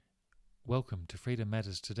Welcome to Freedom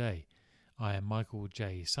Matters Today. I am Michael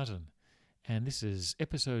J. Sutton, and this is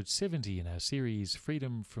episode 70 in our series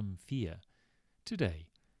Freedom from Fear. Today,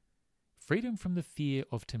 freedom from the fear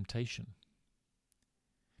of temptation.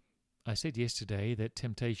 I said yesterday that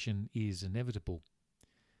temptation is inevitable.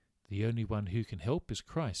 The only one who can help is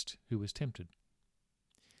Christ, who was tempted.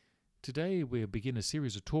 Today we'll begin a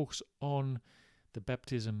series of talks on the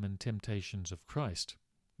baptism and temptations of Christ,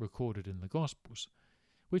 recorded in the Gospels,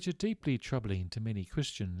 which are deeply troubling to many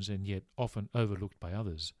Christians and yet often overlooked by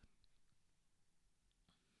others.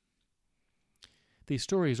 These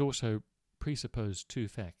stories also presuppose two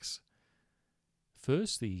facts.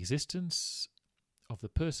 First, the existence of the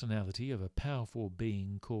personality of a powerful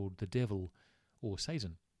being called the devil or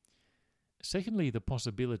Satan. Secondly, the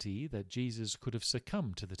possibility that Jesus could have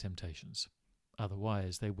succumbed to the temptations.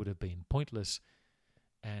 Otherwise, they would have been pointless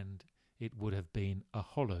and it would have been a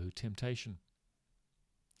hollow temptation.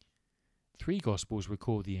 3 Gospels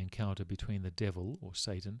record the encounter between the devil, or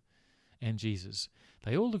Satan, and Jesus.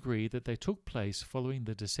 They all agree that they took place following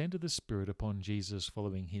the descent of the Spirit upon Jesus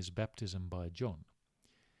following his baptism by John.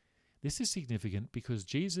 This is significant because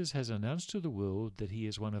Jesus has announced to the world that he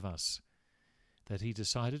is one of us, that he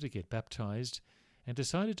decided to get baptized and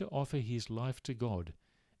decided to offer his life to God,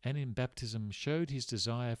 and in baptism showed his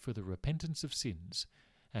desire for the repentance of sins,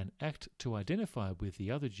 an act to identify with the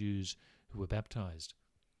other Jews who were baptized.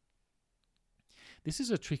 This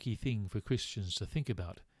is a tricky thing for Christians to think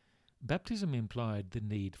about. Baptism implied the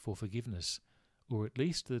need for forgiveness, or at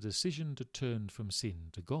least the decision to turn from sin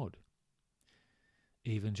to God.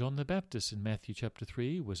 Even John the Baptist in Matthew chapter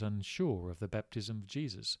 3 was unsure of the baptism of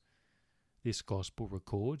Jesus. This Gospel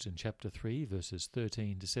records in chapter 3 verses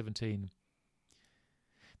 13 to 17,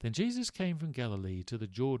 "Then Jesus came from Galilee to the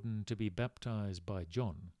Jordan to be baptized by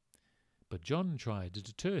John. But John tried to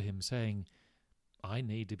deter him, saying, 'I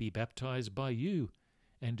need to be baptized by you,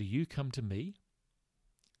 and do you come to me?'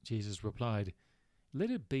 Jesus replied,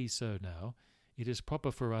 'Let it be so now. It is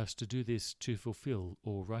proper for us to do this to fulfill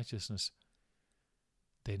all righteousness.'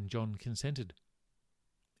 Then John consented.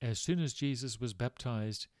 As soon as Jesus was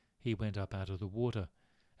baptized, he went up out of the water.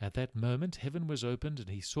 At that moment heaven was opened, and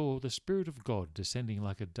he saw the Spirit of God descending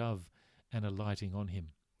like a dove and alighting on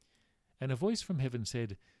him. And a voice from heaven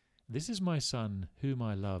said, 'This is my Son, whom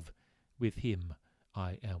I love. With him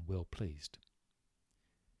I am well pleased.'"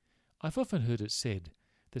 I've often heard it said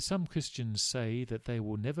that some Christians say that they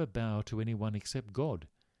will never bow to anyone except God,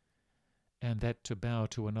 and that to bow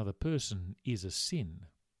to another person is a sin.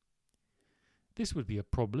 This would be a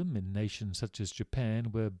problem in nations such as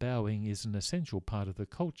Japan, where bowing is an essential part of the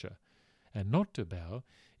culture, and not to bow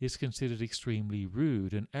is considered extremely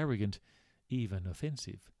rude and arrogant, even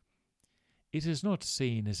offensive. It is not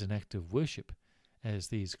seen as an act of worship, as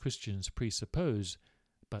these Christians presuppose,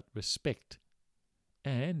 but respect,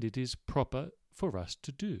 and it is proper for us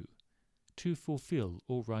to do, to fulfill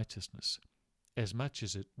all righteousness, as much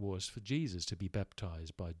as it was for Jesus to be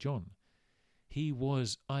baptized by John. He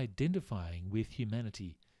was identifying with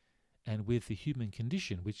humanity and with the human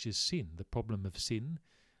condition, which is sin, the problem of sin,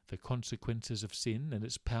 the consequences of sin, and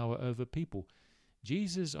its power over people.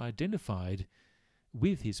 Jesus identified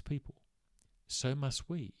with his people. So must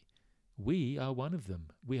we. We are one of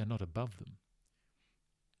them. We are not above them.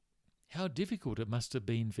 How difficult it must have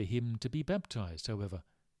been for him to be baptized, however.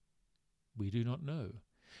 We do not know.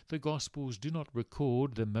 The Gospels do not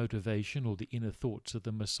record the motivation or the inner thoughts of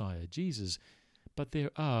the Messiah Jesus, but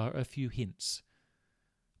there are a few hints.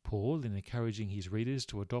 Paul, in encouraging his readers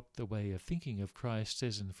to adopt the way of thinking of Christ,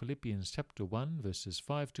 says in Philippians chapter 1, verses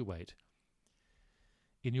 5 to 8,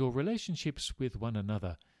 "In your relationships with one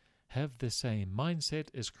another, have the same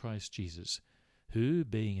mindset as Christ Jesus, who,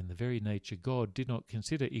 being in the very nature God, did not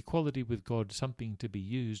consider equality with God something to be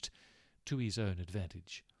used to his own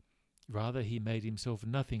advantage. Rather, he made himself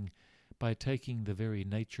nothing by taking the very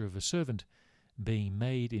nature of a servant, being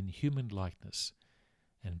made in human likeness.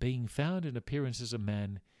 And being found in appearance as a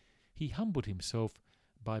man, he humbled himself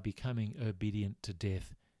by becoming obedient to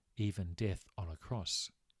death, even death on a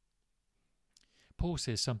cross." Paul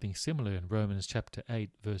says something similar in Romans chapter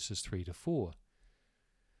 8, verses 3 to 4.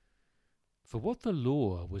 "For what the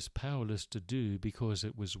law was powerless to do because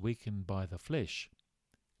it was weakened by the flesh,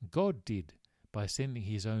 God did by sending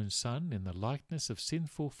his own Son in the likeness of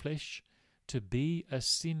sinful flesh to be a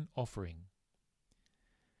sin offering.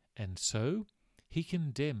 And so he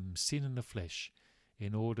condemned sin in the flesh,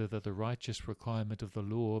 in order that the righteous requirement of the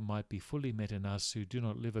law might be fully met in us who do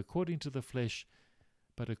not live according to the flesh,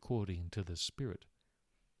 but according to the Spirit."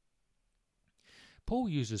 Paul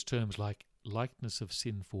uses terms like likeness of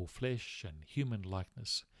sinful flesh and human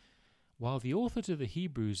likeness. while the author to the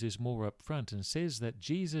Hebrews is more upfront and says that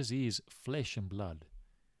Jesus is flesh and blood.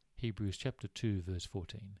 Hebrews chapter 2 verse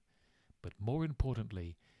 14. But more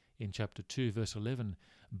importantly, in chapter 2 verse 11,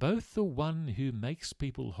 both the one who makes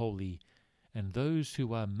people holy and those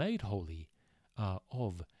who are made holy are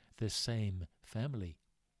of the same family.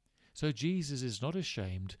 So Jesus is not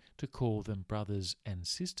ashamed to call them brothers and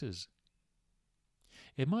sisters.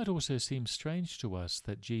 It might also seem strange to us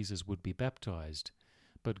that Jesus would be baptized,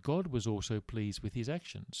 but God was also pleased with his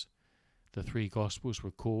actions. The three Gospels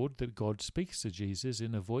record that God speaks to Jesus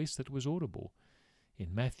in a voice that was audible.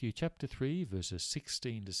 In Matthew chapter 3, verses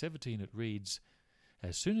 16 to 17, it reads,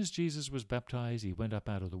 "As soon as Jesus was baptized, he went up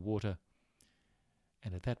out of the water.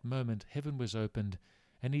 And at that moment heaven was opened,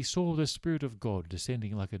 and he saw the Spirit of God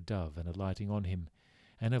descending like a dove and alighting on him.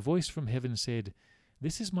 And a voice from heaven said,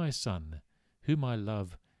 'This is my Son, whom I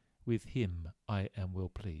love. With him I am well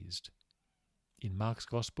pleased.'" In Mark's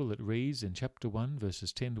Gospel it reads in chapter 1,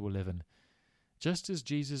 verses 10 to 11, "Just as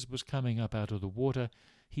Jesus was coming up out of the water,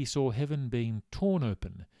 he saw heaven being torn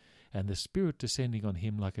open, and the Spirit descending on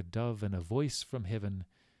him like a dove, and a voice from heaven,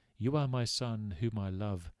 'You are my Son, whom I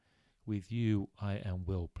love. With you I am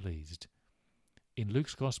well pleased.'" In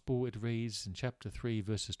Luke's Gospel it reads in chapter 3,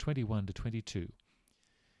 verses 21 to 22,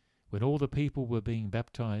 "When all the people were being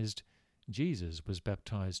baptized, Jesus was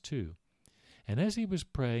baptized too. And as he was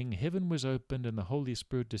praying, heaven was opened, and the Holy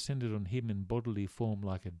Spirit descended on him in bodily form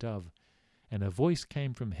like a dove. And a voice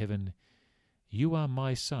came from heaven, 'You are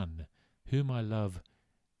my Son, whom I love.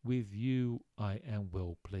 With you I am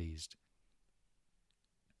well pleased.'"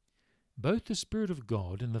 Both the Spirit of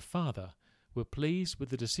God and the Father were pleased with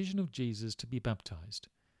the decision of Jesus to be baptized.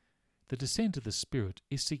 The descent of the Spirit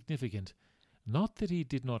is significant, not that he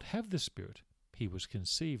did not have the Spirit, he was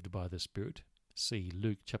conceived by the Spirit, see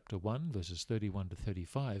Luke chapter 1 verses 31 to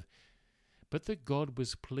 35, but that God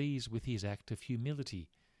was pleased with his act of humility,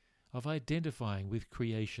 of identifying with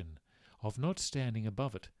creation, of not standing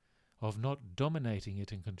above it, of not dominating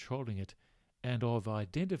it and controlling it, and of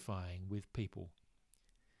identifying with people.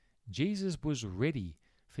 Jesus was ready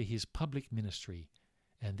for his public ministry,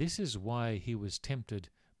 and this is why he was tempted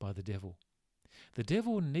by the devil. The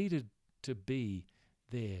devil needed to be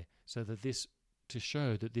there to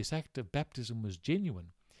show that this act of baptism was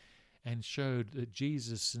genuine, and showed that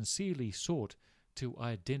Jesus sincerely sought to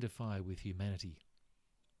identify with humanity.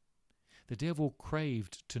 The devil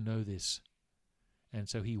craved to know this, and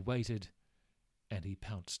so he waited and he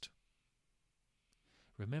pounced.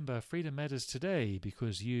 Remember, freedom matters today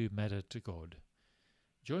because you matter to God.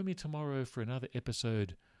 Join me tomorrow for another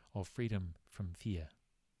episode of Freedom from Fear.